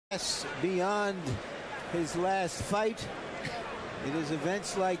Beyond his last fight, it is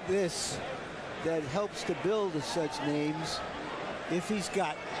events like this that helps to build such names if he's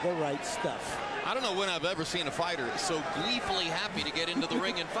got the right stuff. I don't know when I've ever seen a fighter so gleefully happy to get into the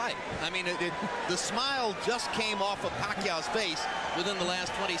ring and fight. I mean, the smile just came off of Pacquiao's face within the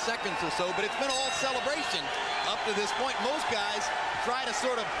last 20 seconds or so, but it's been all celebration up to this point. Most guys try to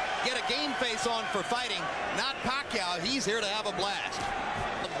sort of get a game face on for fighting. Not Pacquiao. He's here to have a blast.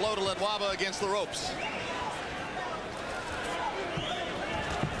 Blow to Ledwaba against the ropes.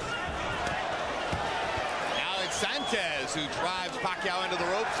 Now it's Sanchez who drives Pacquiao into the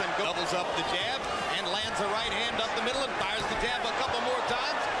ropes and doubles up the jab and lands a right hand up the middle and fires the jab a couple more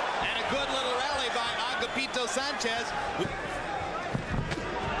times. And a good little rally by Agapito Sanchez.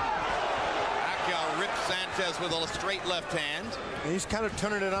 Pacquiao rips Sanchez with a straight left hand. And he's kind of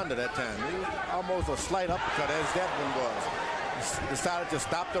turning it under that time. Almost a slight uppercut as that one was. Decided to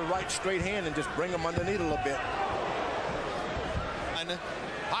stop the right straight hand and just bring him underneath a little bit. And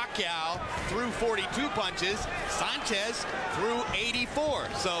Pacquiao threw 42 punches. Sanchez threw 84.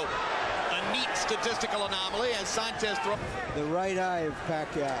 So a neat statistical anomaly as Sanchez throws. The right eye of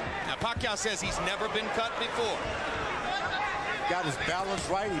Pacquiao. Now Pacquiao says he's never been cut before. Got his balance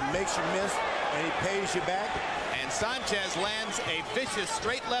right. He makes you miss and he pays you back. And Sanchez lands a vicious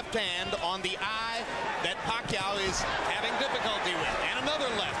straight left hand on the eye that Pacquiao is having difficulty with. And another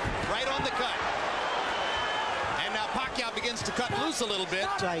left, right on the cut. And now Pacquiao begins to cut loose a little bit.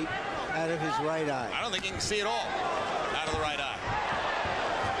 Sight out of his right eye. I don't think you can see it all out of the right eye.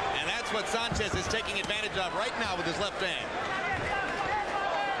 And that's what Sanchez is taking advantage of right now with his left hand.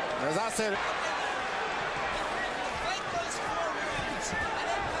 As I said,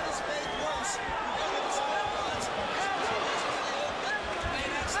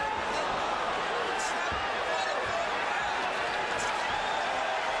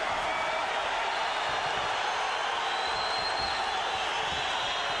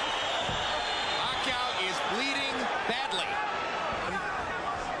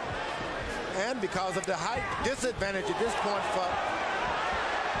 and because of the height disadvantage at this point for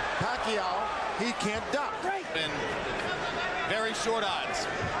Pacquiao, he can't duck. And very short odds.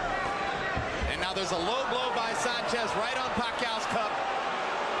 And now there's a low blow by Sanchez right on Pacquiao's cup.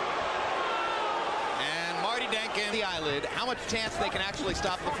 And Marty Denkin, the eyelid. How much chance they can actually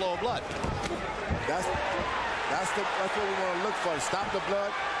stop the flow of blood? That's what we want to look for. Stop the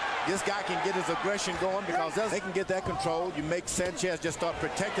blood. This guy can get his aggression going because they can get that control. You make Sanchez just start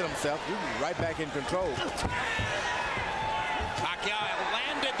protecting himself. You can be right back in control. Pacquiao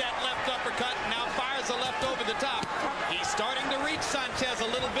landed that left uppercut, now fires a left over the top. He's starting to reach Sanchez a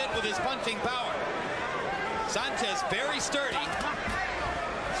little bit with his punching power. Sanchez very sturdy.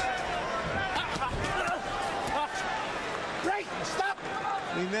 Break! Stop!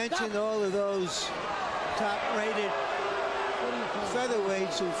 We mentioned all of those top-rated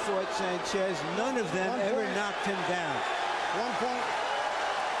featherweights who fought Sanchez. None of them ever knocked him down. 1 point.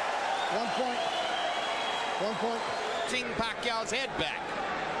 1 point. 1 point. Seeing Pacquiao's head back.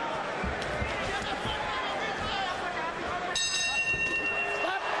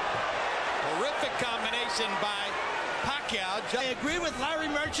 Horrific combination by Pacquiao. I agree with Larry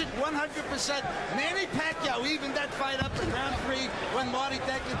Merchant 100%. Manny Pacquiao evened that fight up in round 3 when Marty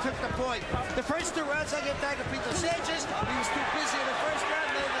Denkin took the point. The first 2 rounds I get Agapito Sanchez. He was too busy in the first round,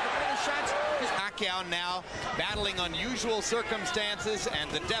 landed the better shots. Pacquiao now battling unusual circumstances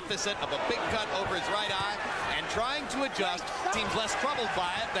and the deficit of a big cut over his right eye and trying to adjust. Seems less troubled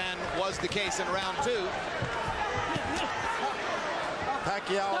by it than was the case in round 2.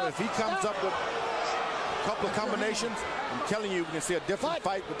 Pacquiao, if he comes up with a couple of combinations, I'm telling you, we can see a different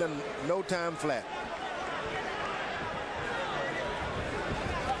fight within no time flat.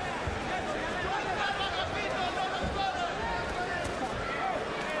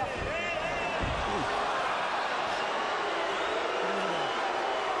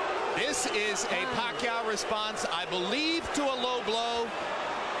 This is a Pacquiao response, I believe, to a low blow.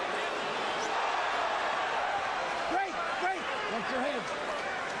 Great! Watch your hands.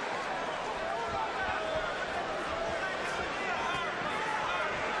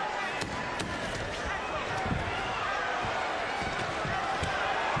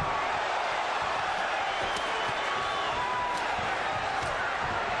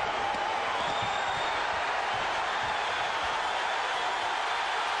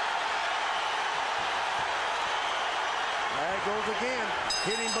 Goes again,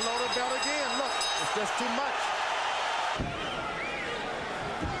 hitting below the belt again. Look, it's just too much.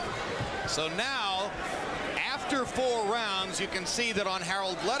 So now, after 4 rounds, you can see that on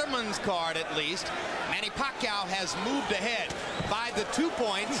Harold Letterman's card, at least, Manny Pacquiao has moved ahead. by the 2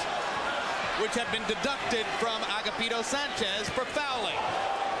 points, which have been deducted from Agapito Sanchez for fouling.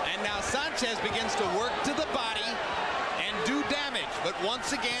 And now Sanchez begins to work to the body and do damage. But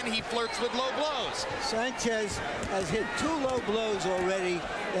once again, he flirts with low blows. Sanchez has hit 2 low blows already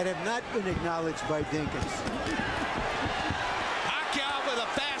that have not been acknowledged by Dinkins. Pacquiao with a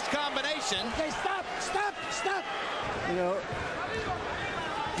fast combination. Okay, stop. You know,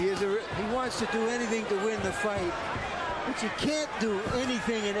 he wants to do anything to win the fight, but you can't do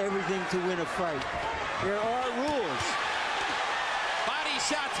anything and everything to win a fight. There are rules. Body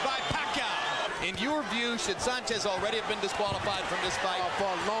shots by Pacquiao. In your view, should Sanchez already have been disqualified from this fight? For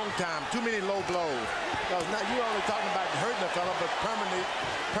a long time. Too many low blows. Because now you're only talking about hurting the fella, but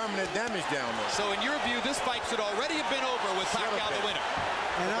permanent damage down there. So in your view, this fight should already have been over with Pacquiao the winner.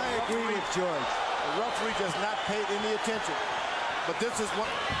 And I agree with George. The referee does not pay any attention. But this is what...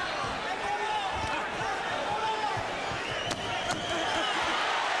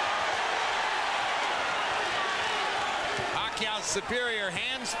 Pacquiao's superior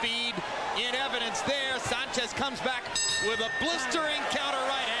hand speed in evidence there. Sanchez comes back with a blistering counter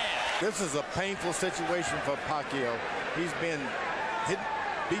right hand. This is a painful situation for Pacquiao. He's been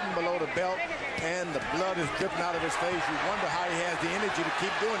beaten below the belt, and the blood is dripping out of his face. You wonder how he has the energy to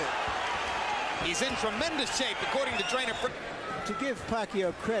keep doing it. He's in tremendous shape, according to trainer. To give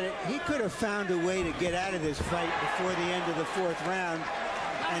Pacquiao credit, he could have found a way to get out of this fight before the end of the 4th round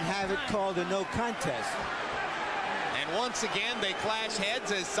and have it called a no contest. And once again, they clash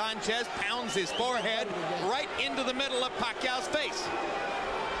heads as Sanchez pounds his forehead right into the middle of Pacquiao's face.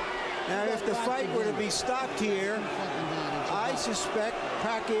 Now, if the fight were to be stopped here, I suspect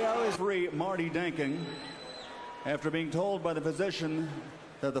Pacquiao is... Referee Marty Denking, after being told by the physician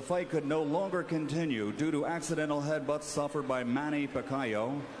that the fight could no longer continue due to accidental headbutts suffered by Manny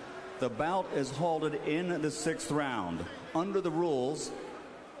Pacquiao, the bout is halted in the 6th round. Under the rules,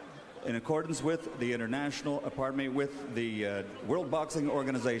 in accordance with the with the World Boxing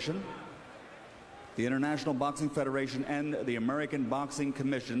Organization, the International Boxing Federation, and the American Boxing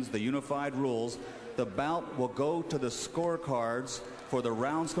Commission's, the unified rules, the bout will go to the scorecards for the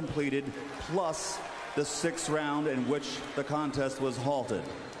rounds completed plus the 6th round in which the contest was halted.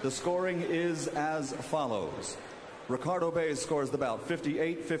 The scoring is as follows. Ricardo Baez scores the bout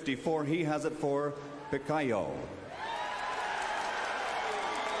 58-54. He has it for Pacquiao.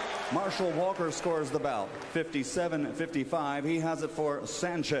 Marshall Walker scores the bout 57-55. He has it for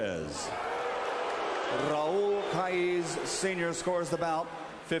Sanchez. Raul Caiz Sr. scores the bout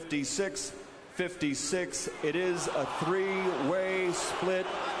 56-56. It is a 3-way split.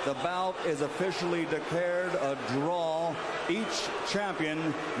 The bout is officially declared a draw. Each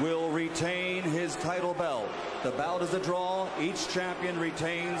champion will retain his title belt. The bout is a draw. Each champion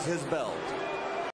retains his belt.